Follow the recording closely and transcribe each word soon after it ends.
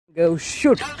Go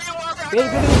shoot.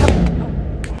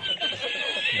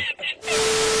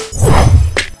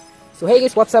 So hey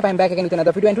guys, what's up? I'm back again with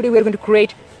another video, and today we're going to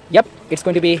create, it's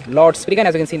going to be Lord Spriggan,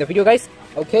 as you can see in the video, guys.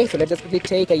 Okay, so let's just quickly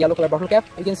take a yellow color bottle cap.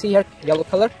 You can see here, yellow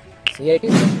color. So here it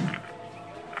is.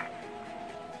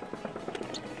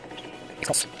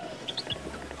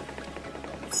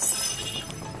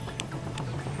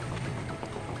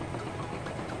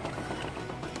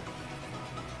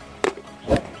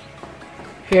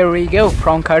 Here we go,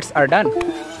 prong cards are done.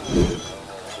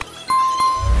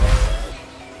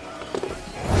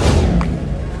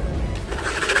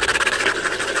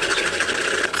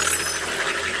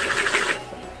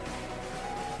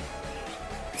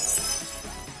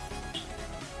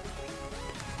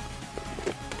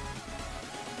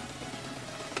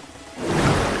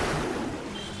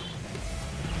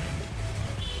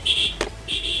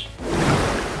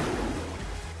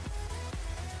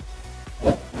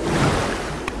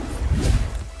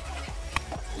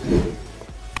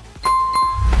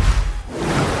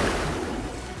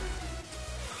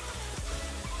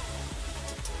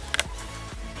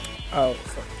 Oh,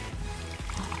 sorry.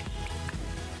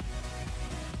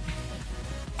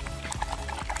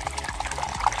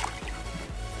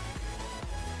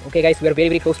 Okay guys, we are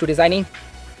very close to designing.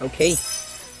 Okay.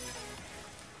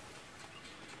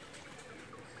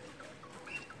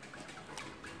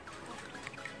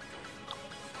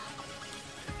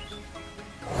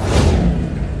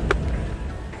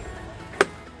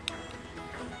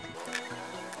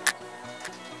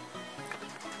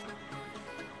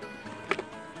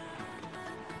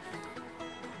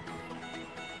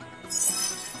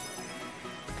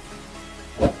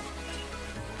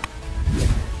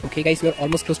 Okay guys, we are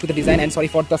almost close to the design, and sorry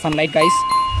for the sunlight guys,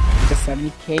 it just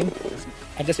suddenly came.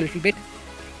 Adjust a little bit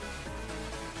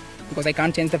because I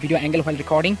can't change the video angle while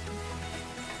recording,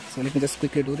 so let me just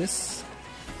quickly do this.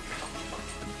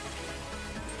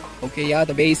 Okay, yeah,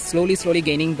 the base slowly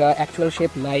gaining the actual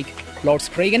shape like Lord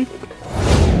Spriggan.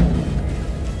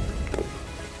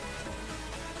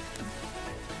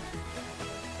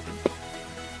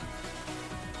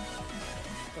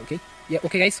 Okay, yeah,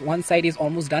 okay guys, one side is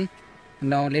almost done.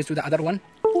 Now let's do the other one.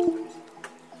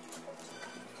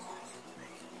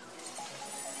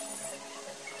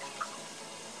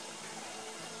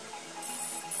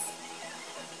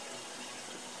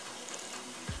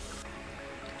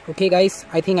 Okay guys,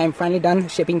 I think I'm finally done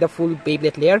shaping the full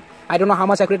Beyblade layer. I don't know how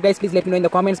much accurate guys, please let me know in the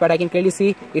comments, but I can clearly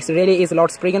see it really is Lord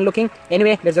Spriggan looking.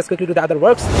 Anyway, let's just quickly do the other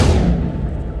works.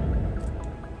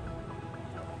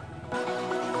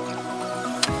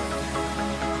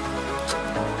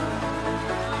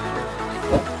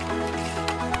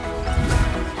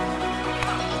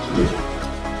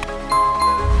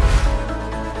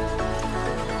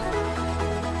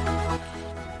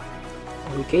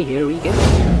 Okay, here we go.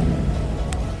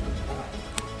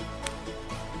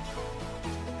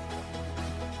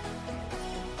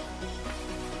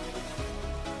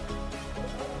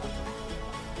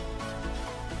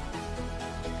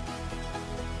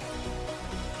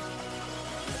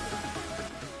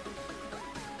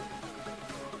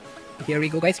 Here we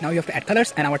go guys, now you have to add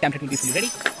colors and our template will be fully ready.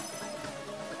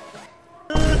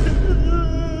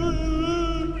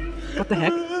 What the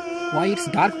heck? Why it's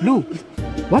dark blue?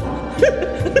 What?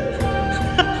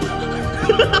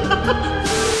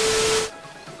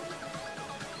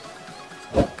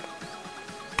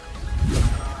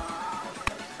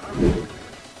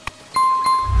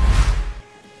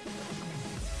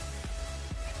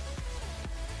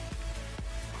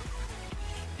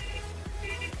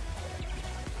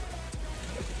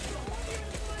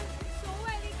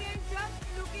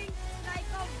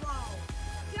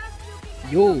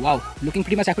 Yo, wow, looking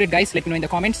pretty much accurate guys, let me know in the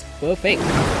comments. Perfect.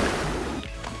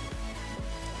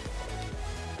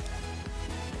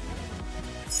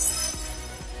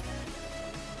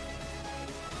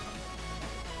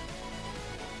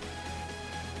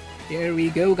 Here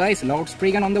we go guys, Lord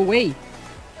Spriggan on the way.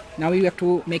 Now you have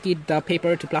to make it the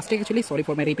paper to plastic actually, sorry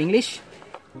for my rape English.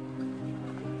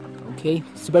 Okay,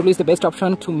 super glue is the best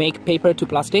option to make paper to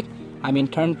plastic. I mean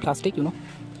turn plastic, you know.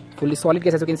 Fully solid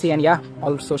guys, as you can see, and yeah,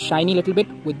 also shiny a little bit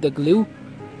with the glue.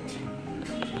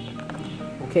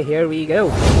 Okay, here we go.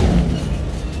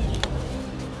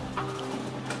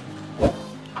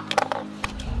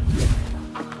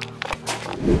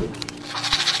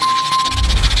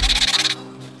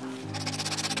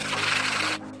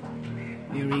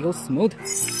 Here we go, smooth.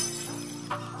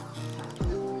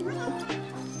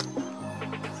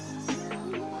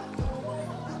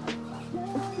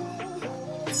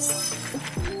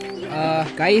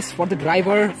 Guys, for the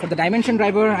driver, for the dimension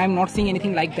driver, I'm not seeing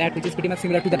anything like that, which is pretty much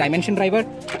similar to the dimension driver.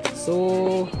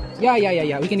 So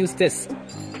yeah, we can use this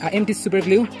empty super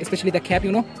glue, especially the cap,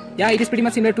 you know. Yeah, it is pretty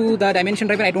much similar to the dimension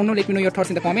driver. I don't know, let me know your thoughts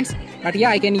in the comments. But yeah,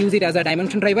 I can use it as a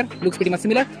dimension driver. Looks pretty much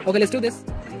similar. Okay, let's do this.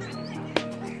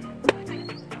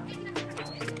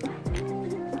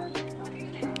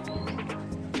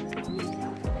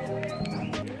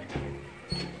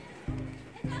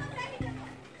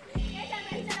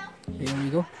 Here we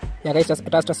go. Yeah guys, just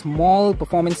attached a small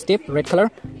performance tip, red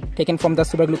color, taken from the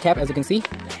super glue cap, as you can see.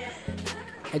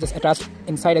 I just attached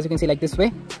inside, as you can see, like this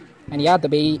way. And yeah, the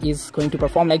Bey is going to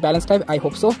perform like balance type. I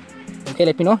hope so. Okay,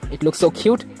 let me know. It looks so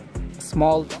cute.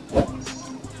 Small.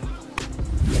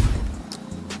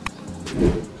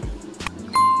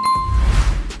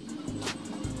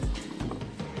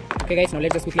 Okay guys, now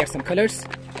let's just quickly add some colors.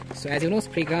 So as you know,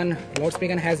 SPRIGGAN, Lord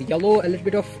SPRIGGAN has yellow, a little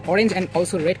bit of orange, and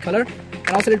also red color, and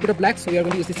also a little bit of black. So we are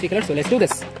going to use these three colors. So let's do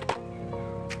this.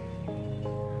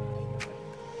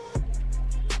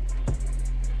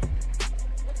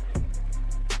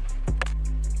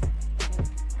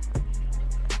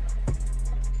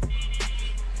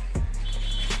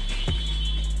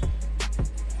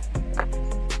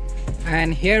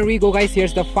 And here we go guys,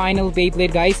 here's the final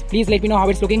Beyblade guys. Please let me know how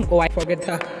it's looking. Oh, I forget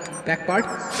the back part.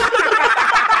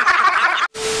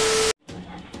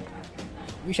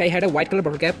 Wish I had a white color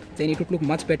bottle cap, then it would look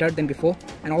much better than before.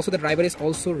 And also the driver is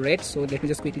also red, so let me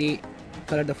just quickly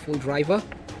color the full driver.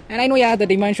 And I know, yeah, the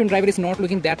dimension driver is not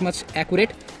looking that much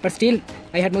accurate, but still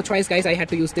I had no choice guys. I had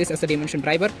to use this as the dimension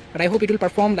driver, but I hope it will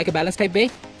perform like a balance type Bey.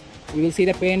 We will see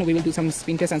the pain, we will do some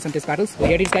spin tests and some test battles. So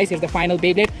here it is guys, here's the final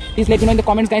Beyblade. Please let me know in the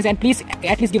comments guys, and please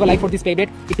at least give a like for this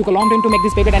Beyblade. It took a long time to make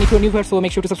this Beyblade, and if you're new here, so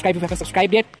make sure to subscribe if you haven't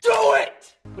subscribed yet. Do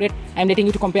it! I'm letting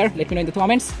you to compare, let me know in the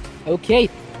comments. Okay,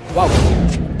 wow.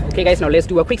 Okay guys, now let's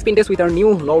do a quick spin test with our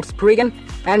new Lord SPRIGGAN.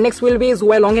 And next will be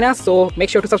Zuai Longina, so make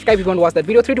sure to subscribe if you want to watch that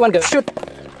video. 3, 2, 1, go. Shoot!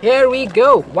 Here we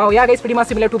go. Wow, yeah guys, pretty much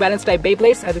similar to balance type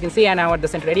Beyblades, as you can see, and now at the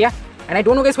center area. And I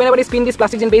don't know guys, whenever I spin these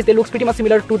plastics and Beys, they look pretty much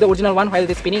similar to the original one while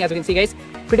they're spinning, as you can see guys.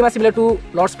 Pretty much similar to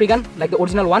Lord SPRIGGAN, like the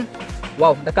original one.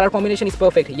 Wow, the color combination is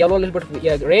perfect. Yellow, a little bit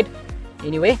of red.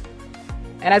 Anyway.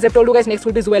 And as I've told you guys, next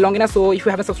will be Zuai Longina, so if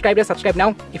you haven't subscribed yet, subscribe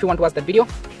now if you want to watch that video.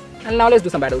 And now let's do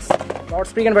some battles. Lord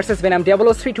SPRIGGAN versus Venom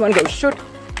Diabolos. 3, 2, 1, go. Shoot!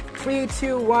 3,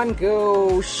 2, 1,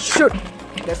 go. Shoot!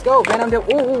 Let's go. Venom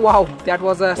Diabolos. Oh wow, that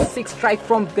was a 6 strike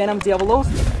from Venom Diabolos.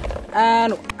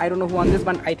 And I don't know who won this,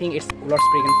 but I think it's Lord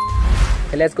SPRIGGAN.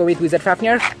 Okay, let's go with Wizard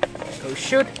Fafnir. Go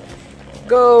shoot.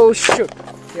 Go shoot.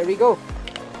 Here we go.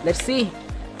 Let's see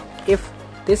if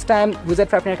this time Wizard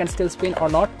Fafnir can still spin or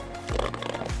not.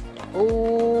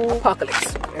 Oh,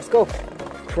 Apocalypse. Let's go.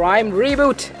 Prime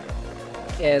Reboot.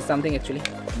 Yeah, something actually.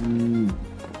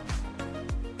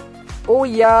 Oh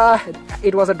yeah,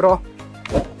 it was a draw.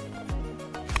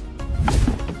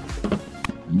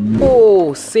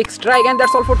 Oh, 6 strike, and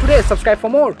that's all for today. Subscribe for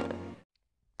more.